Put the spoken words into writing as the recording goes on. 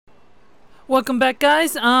Welcome back,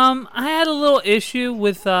 guys. I had a little issue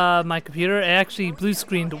with my computer. It actually blue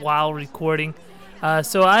screened while recording.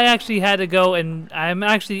 So I actually had to go, and I'm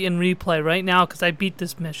actually in replay right now because I beat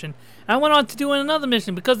this mission. I went on to do another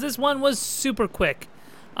mission because this one was super quick.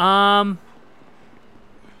 I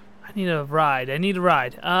need a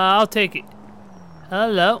ride. I'll take it.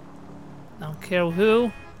 Hello. I don't care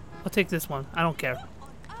who. I'll take this one. I don't care.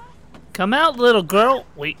 Come out, little girl.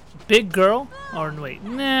 Wait, big girl? Or wait,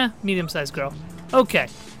 nah, medium-sized girl. Okay.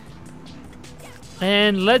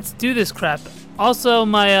 And let's do this crap. Also,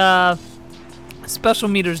 my special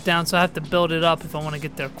meter's down, so I have to build it up if I want to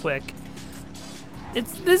get there quick.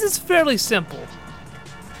 This is fairly simple.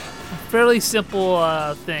 A fairly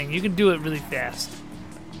simple thing. You can do it really fast.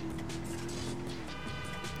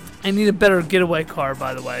 I need a better getaway car,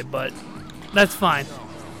 by the way, but that's fine.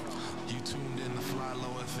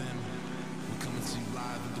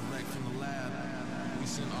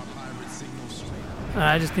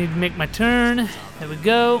 I just need to make my turn. There we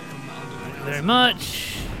go. Thank you very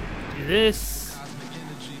much. Do this.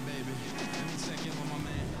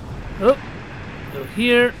 Oh, go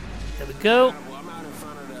here. There we go.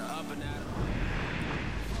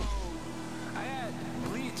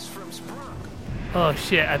 Oh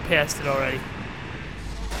shit, I passed it already.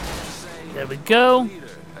 There we go.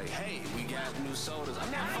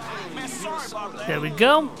 There we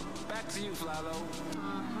go.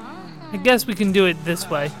 I guess we can do it this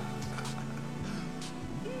way.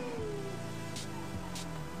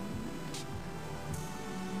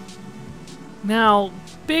 Now,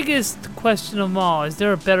 biggest question of all, is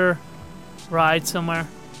there a better ride somewhere?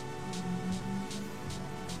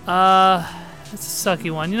 That's a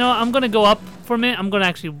sucky one. You know what, I'm gonna go up for a minute. I'm gonna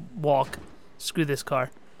actually walk. Screw this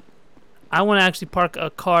car. I wanna actually park a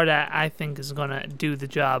car that I think is gonna do the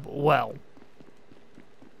job well.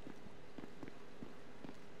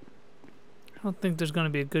 I don't think there's going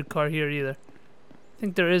to be a good car here either. I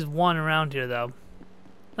think there is one around here though.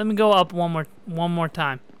 Let me go up one more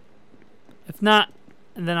time. If not,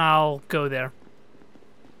 then I'll go there.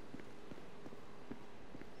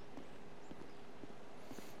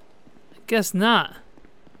 I guess not.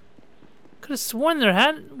 Could have sworn there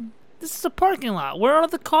had. This is a parking lot. Where are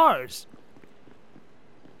the cars?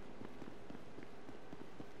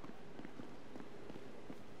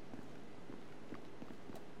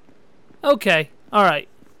 Okay, alright.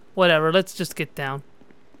 Whatever, let's just get down.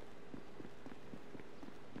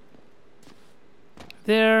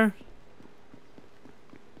 There.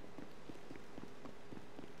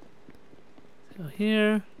 So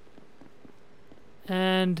here.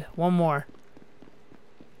 And one more.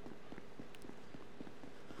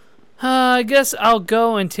 I guess I'll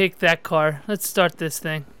go and take that car. Let's start this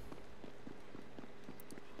thing.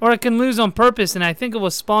 Or I can lose on purpose and I think it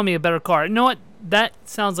will spawn me a better car. You know what? That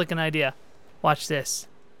sounds like an idea. Watch this.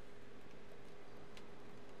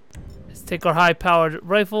 Let's take our high-powered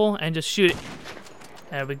rifle and just shoot it.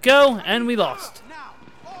 There we go, and we lost.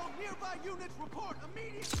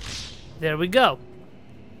 There we go.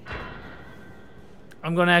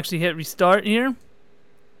 I'm going to actually hit restart here.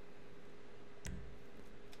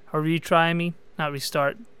 Or retry me, not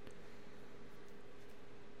restart.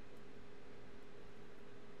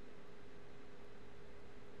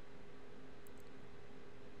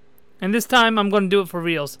 And this time, I'm going to do it for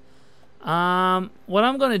reals. What I'm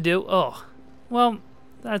going to do... Oh, well,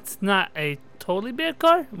 that's not a totally bad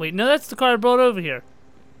car. Wait, no, that's the car I brought over here.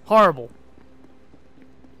 Horrible.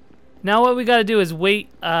 Now what we got to do is wait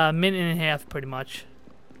a minute and a half, pretty much.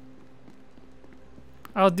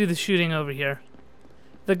 I'll do the shooting over here.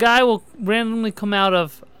 The guy will randomly come out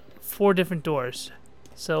of 4 different doors.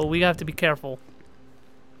 So we have to be careful.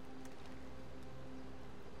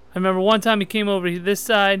 I remember one time he came over this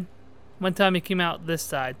side. One time he came out this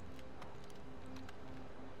side.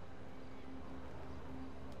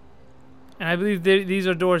 And I believe these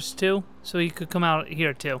are doors too, so he could come out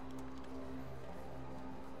here too.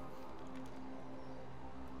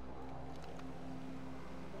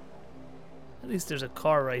 At least there's a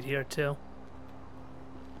car right here too.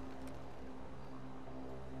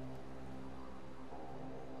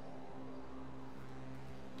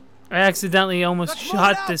 I accidentally almost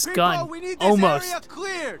shot this gun. Almost.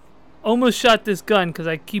 Almost shot this gun because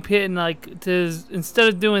I keep hitting instead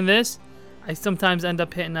of doing this, I sometimes end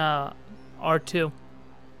up hitting R2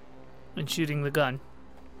 and shooting the gun.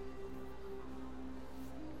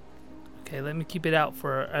 Okay, let me keep it out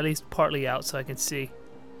for at least partly out so I can see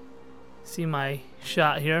my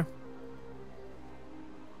shot here.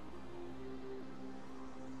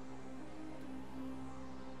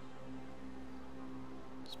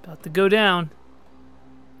 It's about to go down.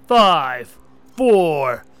 5,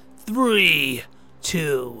 4, 3,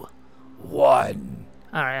 2, 1.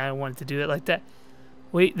 Alright, I wanted to do it like that.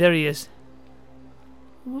 Wait, there he is.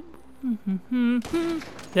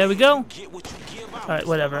 There we go. Alright,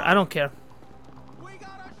 whatever. I don't care. We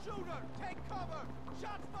got a shooter! Take cover!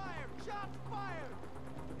 Shots fired! Shots fired!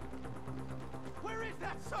 Where is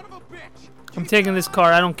that son of a bitch? I'm taking this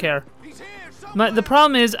car. I don't care. He's here! The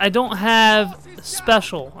problem is I don't have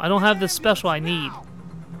special. I don't have the special I need.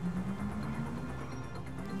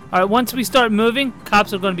 Alright, once we start moving,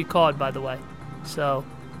 cops are going to be called, by the way. So,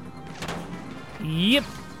 yep.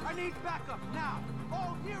 I need backup now.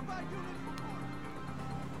 All nearby units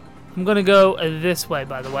report. I'm going to go this way,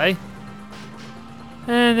 by the way.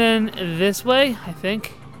 And then this way, I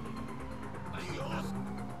think.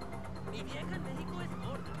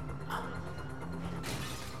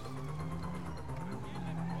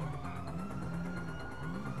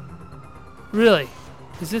 Really?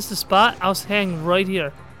 Is this the spot? I was hanging right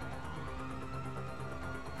here.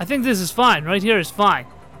 I think this is fine. Right here is fine.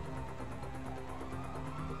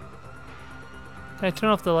 Can I turn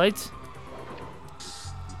off the lights?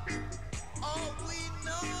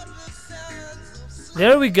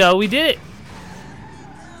 There we go. We did it.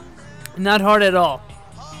 Not hard at all.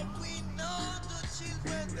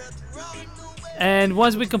 And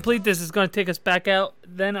once we complete this, it's going to take us back out.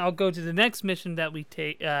 Then I'll go to the next mission that we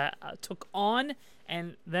took on.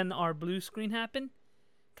 And then our blue screen happened.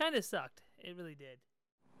 Kind of sucked. It really did.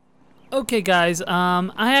 Okay, guys. I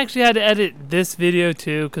actually had to edit this video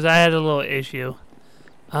too because I had a little issue.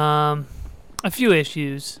 A few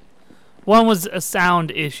issues. One was a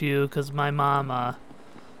sound issue because my mom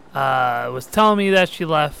was telling me that she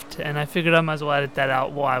left, and I figured I might as well edit that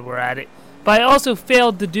out while we're at it. But I also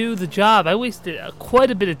failed to do the job. I wasted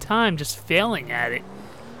quite a bit of time just failing at it.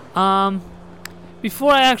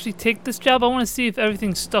 Before I actually take this job, I want to see if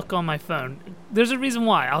everything's stuck on my phone. There's a reason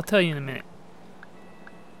why. I'll tell you in a minute.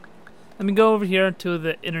 Let me go over here to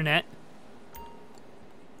the internet.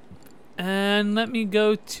 And let me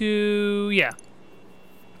go to, yeah.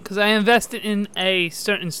 Because I invested in a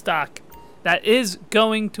certain stock that is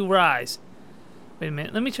going to rise. Wait a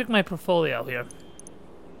minute. Let me check my portfolio here.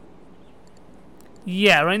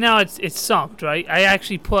 Yeah, right now it's sunk, right? I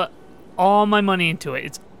actually put all my money into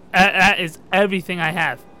it. That is everything I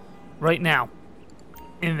have right now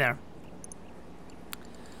in there.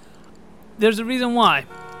 There's a reason why.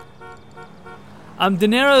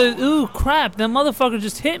 Dinero, ooh, crap, that motherfucker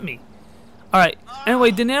just hit me. Alright,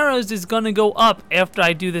 anyway, Dinero's is gonna go up after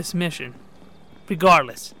I do this mission.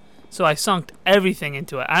 Regardless. So I sunk everything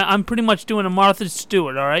into it. I'm pretty much doing a Martha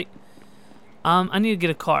Stewart, alright? I need to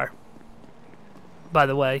get a car. By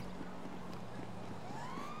the way.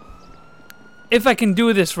 If I can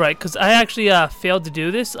do this right, because I actually failed to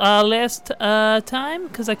do this last time,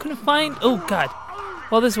 because I couldn't find, oh god.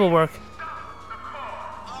 Well, this will work.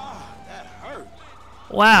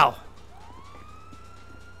 Wow.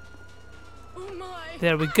 Oh my.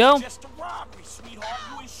 There we go. Just a robbery, sweetheart.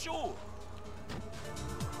 You ain't sure.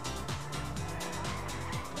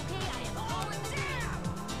 Okay, I am all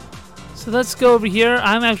down. So let's go over here.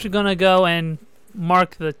 I'm actually gonna go and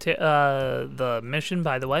mark the mission.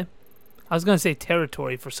 By the way, I was gonna say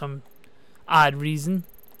territory for some odd reason.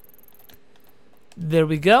 There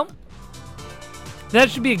we go. That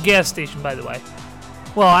should be a gas station, by the way.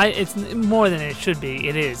 Well, it's more than it should be.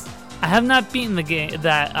 It is. I have not beaten the game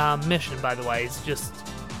that mission, by the way. It's just,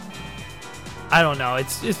 I don't know.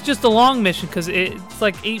 It's just a long mission because it's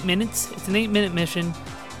like 8 minutes. It's an 8-minute mission,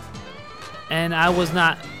 and I was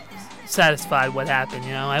not satisfied what happened.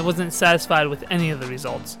 You know, I wasn't satisfied with any of the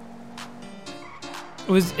results.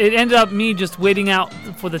 It ended up me just waiting out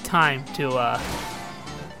for the time to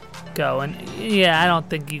go, and yeah, I don't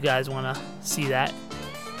think you guys want to see that.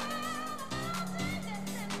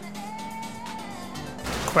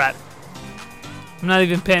 Crap. I'm not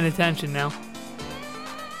even paying attention now.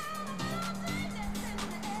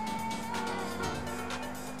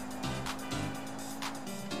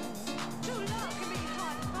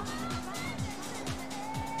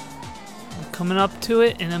 I'm coming up to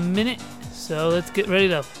it in a minute, so let's get ready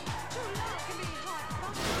to...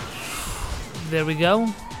 There we go.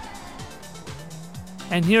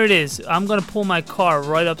 And here it is. I'm gonna pull my car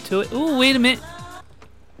right up to it. Ooh, wait a minute.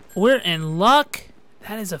 We're in luck.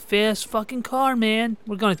 That is a fast fucking car, man.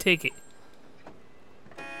 We're gonna take it.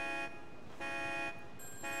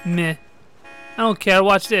 Meh. I don't care.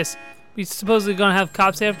 Watch this. We supposedly gonna have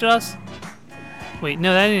cops after us? Wait,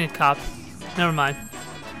 no, that ain't a cop. Never mind.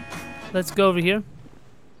 Let's go over here.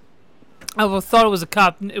 I thought it was a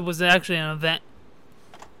cop. It was actually an event.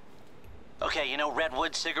 Okay, you know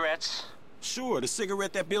Redwood cigarettes? Sure, the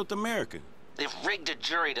cigarette that built America. They've rigged a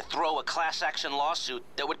jury to throw a class action lawsuit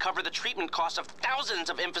that would cover the treatment costs of thousands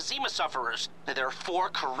of emphysema sufferers. There are 4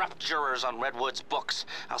 corrupt jurors on Redwood's books.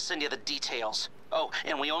 I'll send you the details. Oh,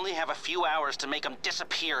 and we only have a few hours to make them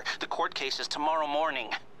disappear. The court case is tomorrow morning.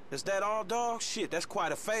 Is that all, dog? Shit, that's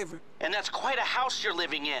quite a favor. And that's quite a house you're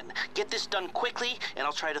living in. Get this done quickly, and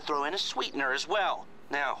I'll try to throw in a sweetener as well.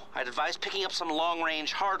 Now, I'd advise picking up some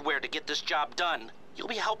long-range hardware to get this job done. You'll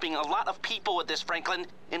be helping a lot of people with this, Franklin,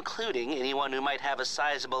 including anyone who might have a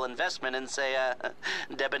sizable investment in, say,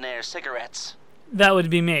 debonair cigarettes. That would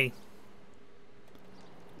be me.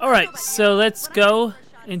 Alright, so let's go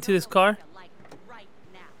into this car.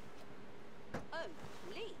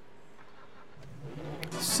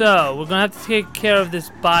 So, we're gonna have to take care of this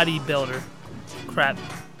bodybuilder. Crap.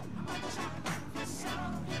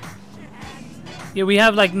 Yeah, we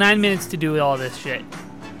have like 9 minutes to do all this shit.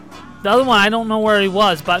 The other one, I don't know where he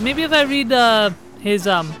was, but maybe if I read his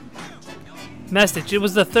message. It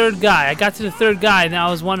was the 3rd guy. I got to the 3rd guy, and I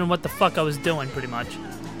was wondering what the fuck I was doing, pretty much.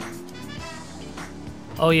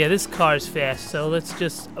 Oh yeah, this car is fast, so let's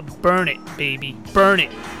just burn it, baby. Burn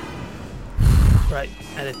it. Right,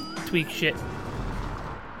 I had to tweak shit.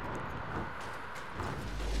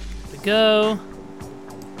 There we go.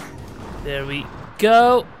 There we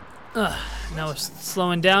go. Now we're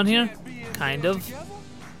slowing down here. Kind of.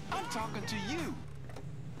 I'm talking to you.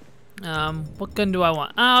 What gun do I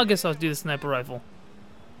want? I guess I'll do the sniper rifle.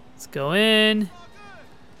 Let's go in.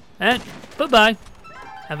 And bye-bye.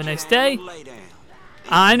 Have a nice day.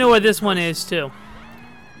 I know where this one is, too.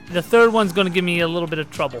 The 3rd one's going to give me a little bit of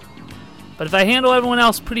trouble. But if I handle everyone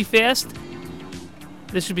else pretty fast,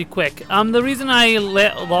 this should be quick. The reason I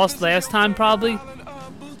lost last time, probably,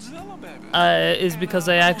 is because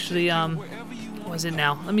I actually, what was it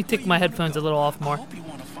now? Let me take my headphones a little off more,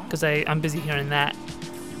 because I'm busy hearing that.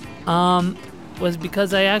 Was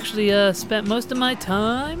because I actually spent most of my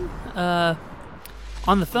time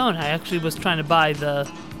on the phone. I actually was trying to buy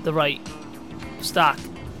the right stock.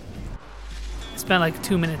 Spent like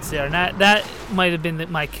 2 minutes there, and that might have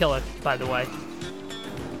been my killer, by the way.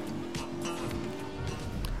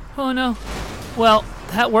 Oh no. Well,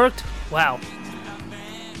 that worked. Wow.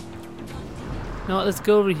 No, let's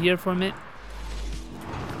go over here for a minute.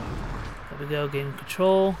 There we go, gain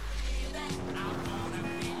control.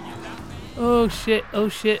 Oh shit, oh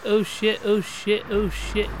shit, oh shit, oh shit, oh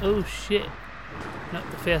shit, oh shit. No,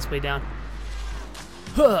 the fast way down.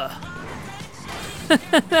 Huh.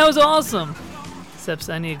 That was awesome. Except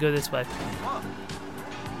I need to go this way.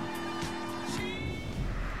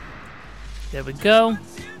 There we go.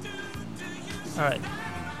 Alright.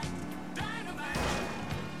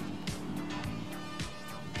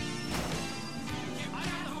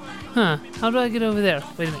 Huh. How do I get over there?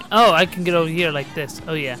 Wait a minute. Oh, I can get over here like this.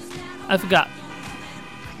 Oh, yeah. I forgot.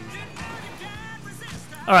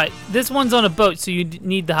 Alright. This one's on a boat, so you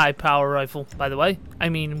need the high power rifle, by the way. I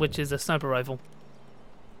mean, which is a sniper rifle.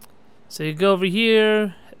 So you go over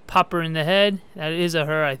here, pop her in the head. That is a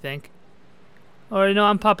her, I think. Or, no,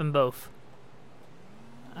 I'm popping both.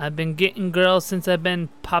 I've been getting girls since I've been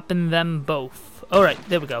popping them both. Alright,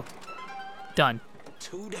 there we go. Done.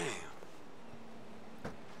 Too damn.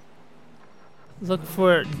 Look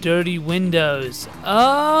for dirty windows.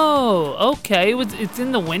 Oh, okay. It's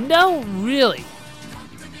in the window? Really?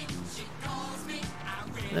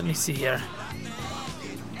 Let me see here.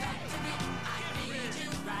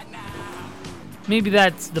 Maybe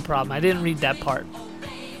that's the problem. I didn't read that part.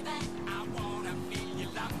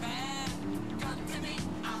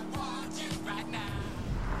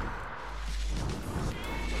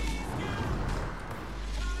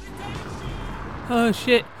 Oh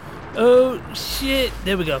shit. Oh shit.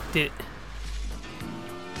 There we go. Did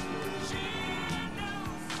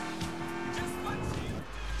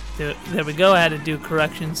it. There we go. I had to do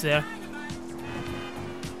corrections there.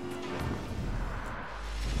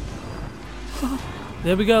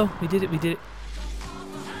 There we go. We did it. We did it.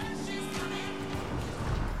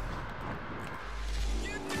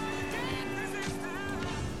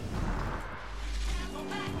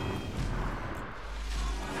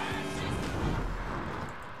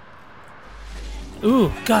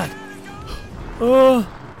 Ooh, God. Oh,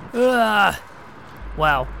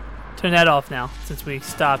 wow. Turn that off now, since we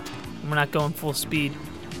stopped. We're not going full speed.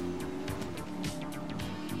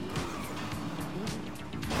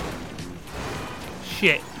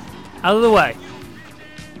 Shit. Out of the way.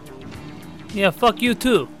 Yeah, fuck you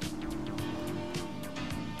too.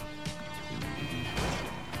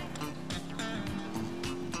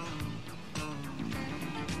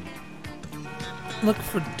 Look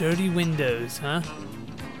for dirty windows, huh?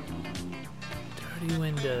 Dirty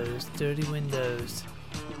windows, dirty windows.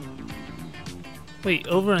 Wait,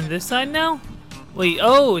 over on this side now? Wait,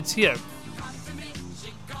 oh, it's here.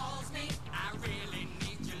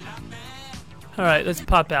 Alright, let's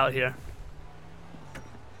pop out here.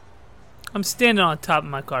 I'm standing on top of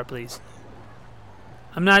my car, please.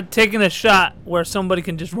 I'm not taking a shot where somebody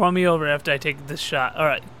can just run me over after I take this shot.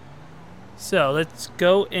 Alright. So, let's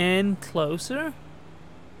go in closer.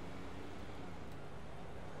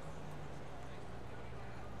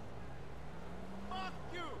 Fuck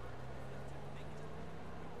you!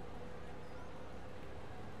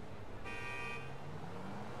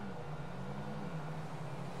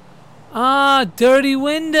 Ah, dirty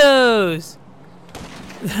windows!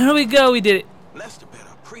 There we go, we did it. Lester better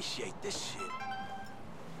appreciate this shit.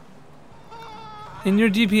 In your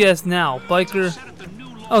GPS now, biker.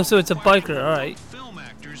 Oh, so it's a biker, alright.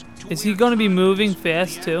 Is he gonna be moving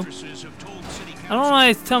fast too? I don't know why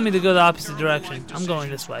it's telling me to go the opposite direction. I'm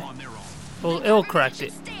going this way. Well, it'll correct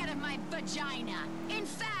it. Stay out of my vagina. In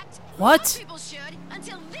fact, What? most people should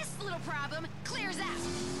until this little problem clears out.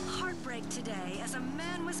 Heartbreak today as a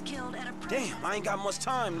man was killed at a Damn, I ain't got much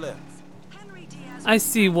time left. Henry Diaz I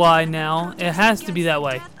see why now. It has to be that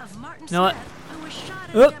way. You know what? Who was shot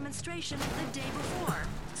at Oop. a demonstration the day before.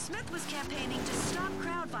 Smith was campaigning to stop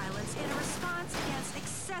crowd violence in a response against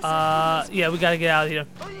excessive police Yeah, we gotta get out of here.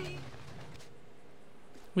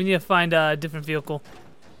 We need to find a different vehicle.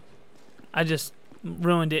 I just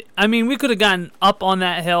ruined it. I mean, we could have gotten up on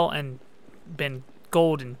that hill and been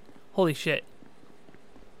golden. Holy shit.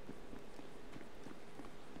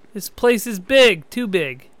 This place is big, too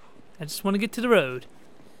big. I just want to get to the road.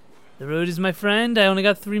 The road is my friend. I only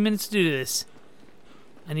got 3 minutes to do this.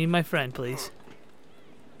 I need my friend, please.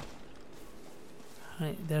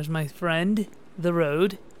 Alright, there's my friend, the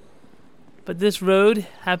road. But this road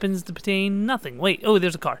happens to contain nothing. Wait, oh,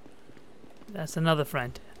 there's a car. That's another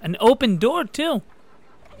friend. An open door, too.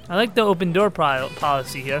 I like the open door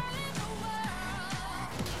policy here.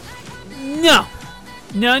 No!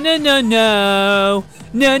 No, no, no, no!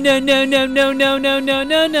 No, no, no, no, no, no, no, no,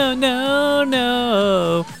 no, no, no,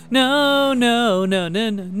 no! No, no, no, no,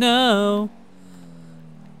 no, no!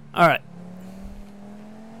 Alright.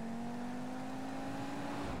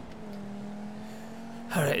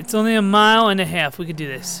 Alright, it's only a mile and a half. We could do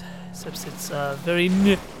this. Except it's very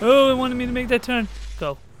new. Oh, it wanted me to make that turn.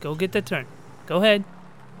 Go. Go get that turn. Go ahead.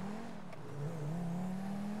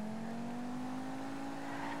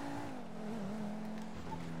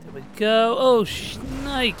 There we go. Oh,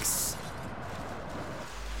 shnikes.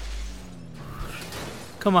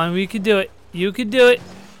 Come on, we could do it. You could do it.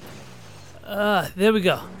 There we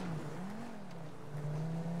go.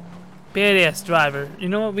 Badass driver. You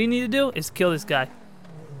know what we need to do? Is kill this guy.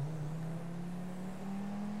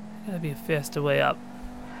 Gotta be a faster way up.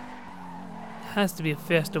 Has to be a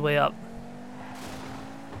faster way up.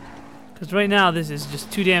 Because right now this is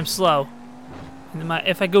just too damn slow. And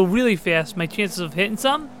if I go really fast, my chances of hitting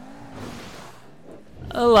some?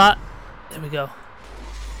 A lot. There we go.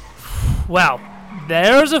 Wow.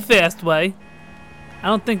 There's a fast way. I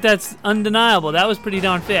don't think that's undeniable. That was pretty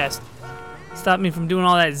darn fast. Stopped me from doing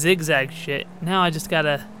all that zigzag shit. Now I just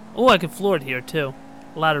gotta... Oh, I can floor it here too.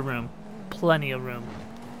 A lot of room. Plenty of room.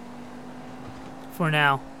 For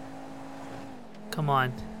now. Come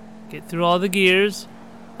on. Get through all the gears.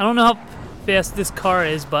 I don't know how fast this car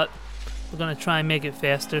is, but we're gonna try and make it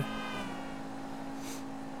faster.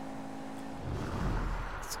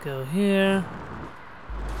 Let's go here.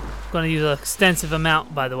 I'm gonna use an extensive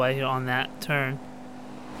amount, by the way, here on that turn.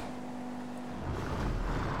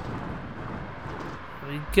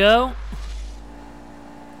 There we go.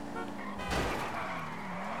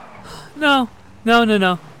 No. No, no,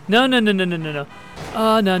 no. No, no, no, no, no, no, no.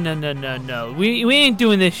 Oh, no, no, no, no, no. We ain't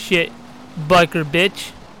doing this shit, biker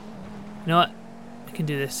bitch. You know what? I can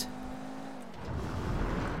do this.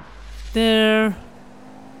 There.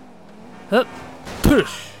 Up.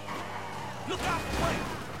 Push.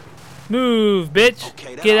 Move, bitch.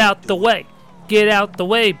 Okay, Get out the way. Get out the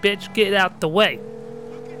way, bitch. Get out the way.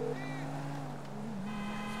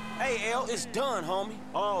 Hey, L, it's done, homie.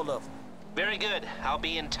 All of them. Very good. I'll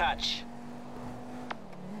be in touch.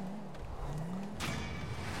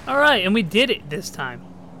 Alright, and we did it this time.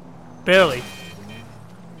 Barely.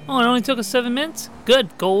 Oh, it only took us 7 minutes?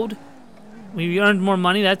 Good, gold. We earned more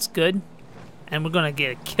money, that's good. And we're gonna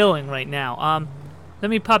get a killing right now. Let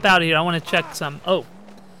me pop out of here. I wanna check some. Oh.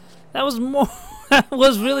 That was more that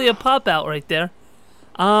was really a pop out right there.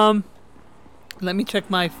 Let me check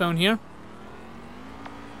my phone here.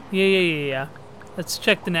 Yeah. Let's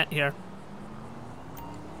check the net here.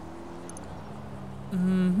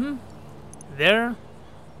 There.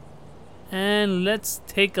 And let's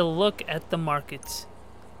take a look at the markets.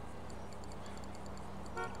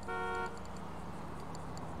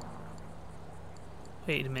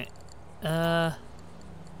 Wait a minute. I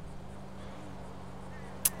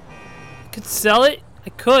could sell it. I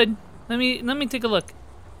could. Let me take a look.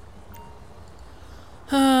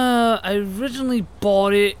 I originally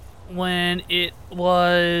bought it when it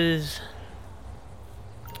was.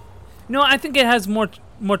 No, I think it has more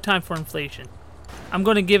time for inflation. I'm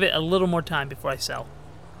gonna give it a little more time before I sell.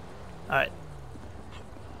 All right.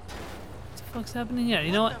 What the fuck's happening here?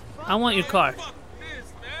 You know what? I want your car.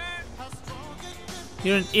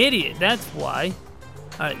 You're an idiot. That's why.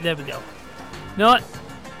 All right, there we go. You know what?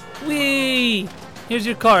 Whee! Here's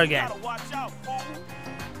your car again.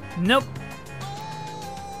 Nope.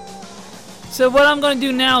 So what I'm gonna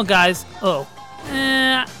do now, guys?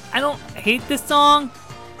 I don't hate this song.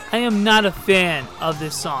 I am not a fan of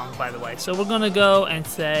this song, by the way. So we're gonna go and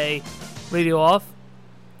say radio off.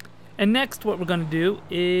 And next, what we're gonna do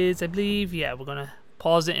is, I believe, yeah, we're gonna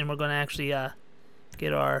pause it and we're gonna actually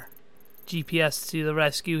get our GPS to the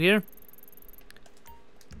rescue here.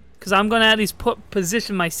 Because I'm gonna at least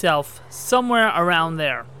position myself somewhere around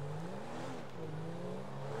there.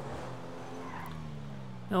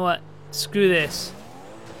 You know what? Screw this.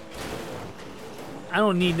 I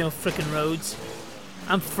don't need no frickin' roads.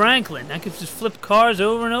 I'm Franklin. I could just flip cars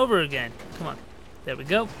over and over again. Come on. There we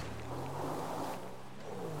go.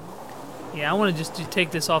 Yeah, I want to just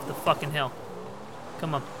take this off the fucking hill.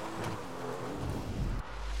 Come on.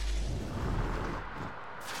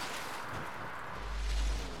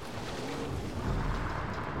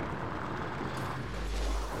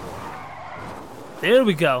 There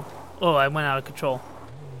we go. Oh, I went out of control.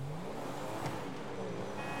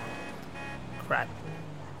 Crap.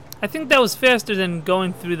 I think that was faster than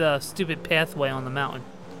going through the stupid pathway on the mountain.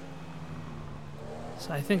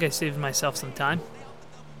 So I think I saved myself some time.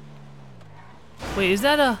 Wait, is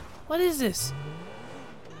that a... What is this?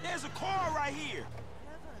 There's a car right here.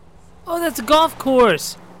 Oh, that's a golf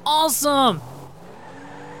course. Awesome.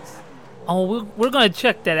 Oh, we're going to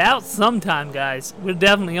check that out sometime, guys. We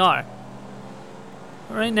definitely are.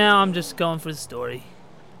 Right now, I'm just going for the story.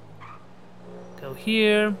 Go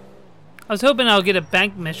here. I was hoping I'll get a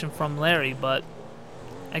bank mission from Larry, but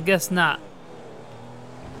I guess not.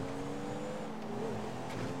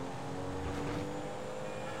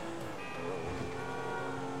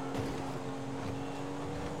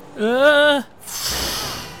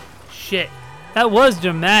 Shit. That was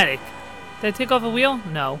dramatic. Did I take off a wheel?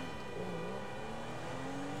 No.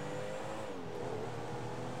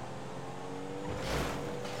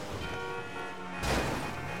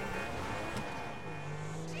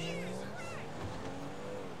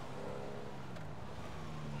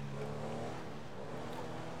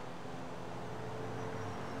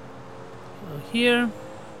 Here.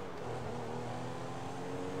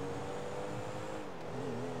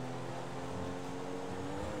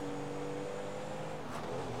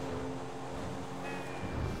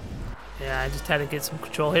 Yeah, I just had to get some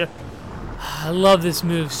control here. I love this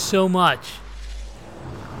move so much.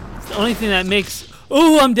 It's the only thing that makes...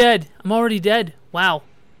 Oh, I'm dead. I'm already dead. Wow.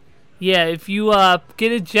 Yeah, if you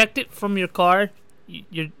get ejected from your car,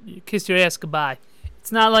 you kiss your ass goodbye.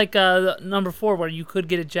 It's not like number 4 where you could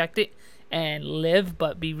get ejected and live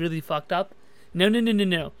but be really fucked up. No.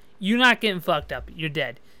 You're not getting fucked up. You're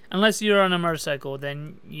dead. Unless you're on a motorcycle,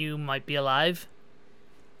 then you might be alive.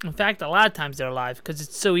 In fact, a lot of times they're alive because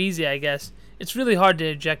it's so easy, I guess. It's really hard to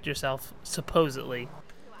eject yourself, supposedly.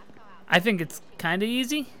 I think it's kind of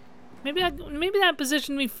easy. Maybe that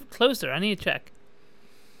positioned me closer. I need to check.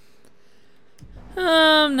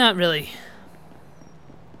 Not really.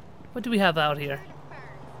 What do we have out here?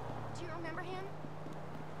 Do you remember him?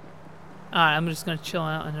 Alright, I'm just gonna chill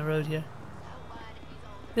out on the road here.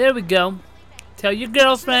 There we go. Tell your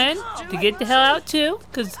girlfriend to get the hell out too,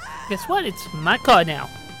 because guess what? It's my car now.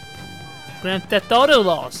 Grand Theft Auto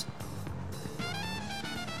laws.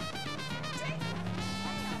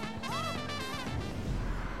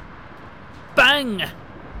 Bang!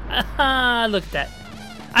 Aha! Look at that.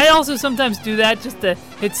 I also sometimes do that just to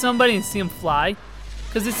hit somebody and see them fly.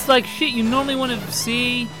 Because it's like shit you normally want to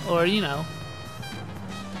see, or you know.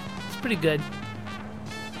 It's pretty good.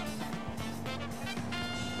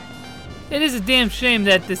 It is a damn shame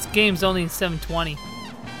that this game's only in 720.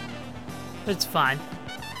 But it's fine.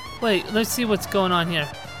 Wait, let's see what's going on here.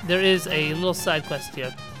 There is a little side quest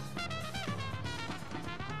here.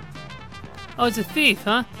 Oh, it's a thief,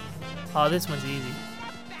 huh? Oh, this one's easy.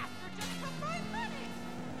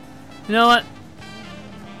 You know what?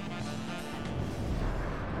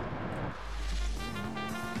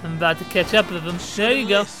 I'm about to catch up with him. There you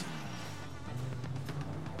go.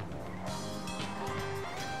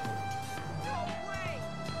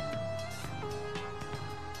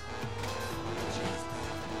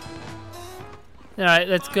 Alright,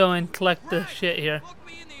 let's go and collect the shit here. Look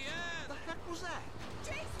me in the eye. The heck was that?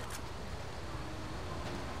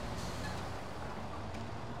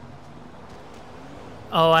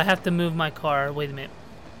 Oh, I have to move my car. Wait a minute.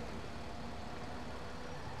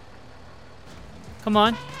 Come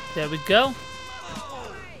on. There we go.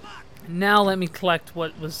 Now let me collect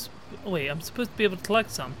what was... Oh, wait, I'm supposed to be able to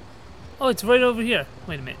collect some. Oh, it's right over here.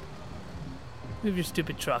 Wait a minute. Move your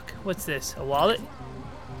stupid truck. What's this? A wallet?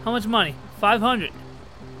 How much money? 500.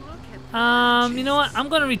 You know what? I'm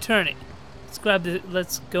gonna return it. Let's grab the...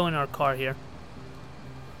 Let's go in our car here.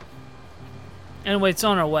 Anyway, it's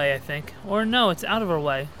on our way, I think. Or no, it's out of our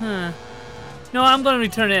way. Huh. No, I'm gonna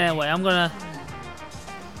return it anyway. I'm gonna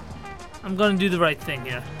do the right thing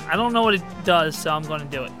here. I don't know what it does, so I'm gonna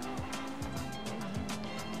do it.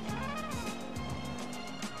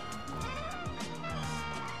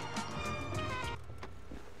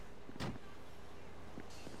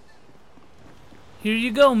 Here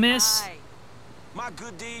you go, miss. Hi. My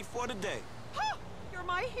good deed for the day. You're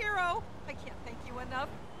my hero. I can't thank you enough.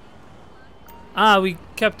 Ah, we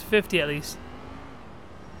kept 50 at least.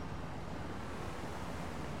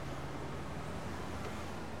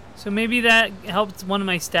 So maybe that helped one of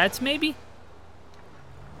my stats, maybe?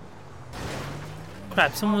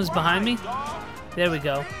 Crap, someone was behind me? There we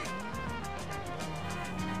go.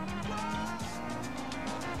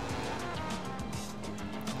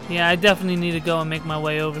 Yeah, I definitely need to go and make my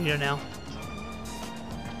way over here now.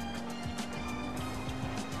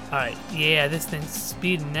 Alright, yeah, this thing's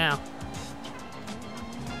speeding now.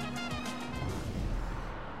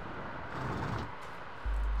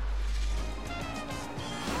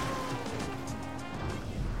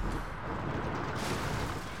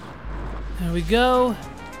 There we go.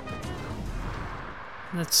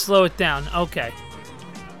 Let's slow it down. Okay.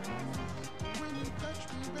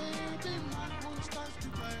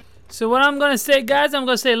 So what I'm going to say, guys, I'm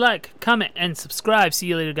going to say like, comment, and subscribe. See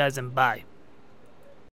you later, guys, and bye.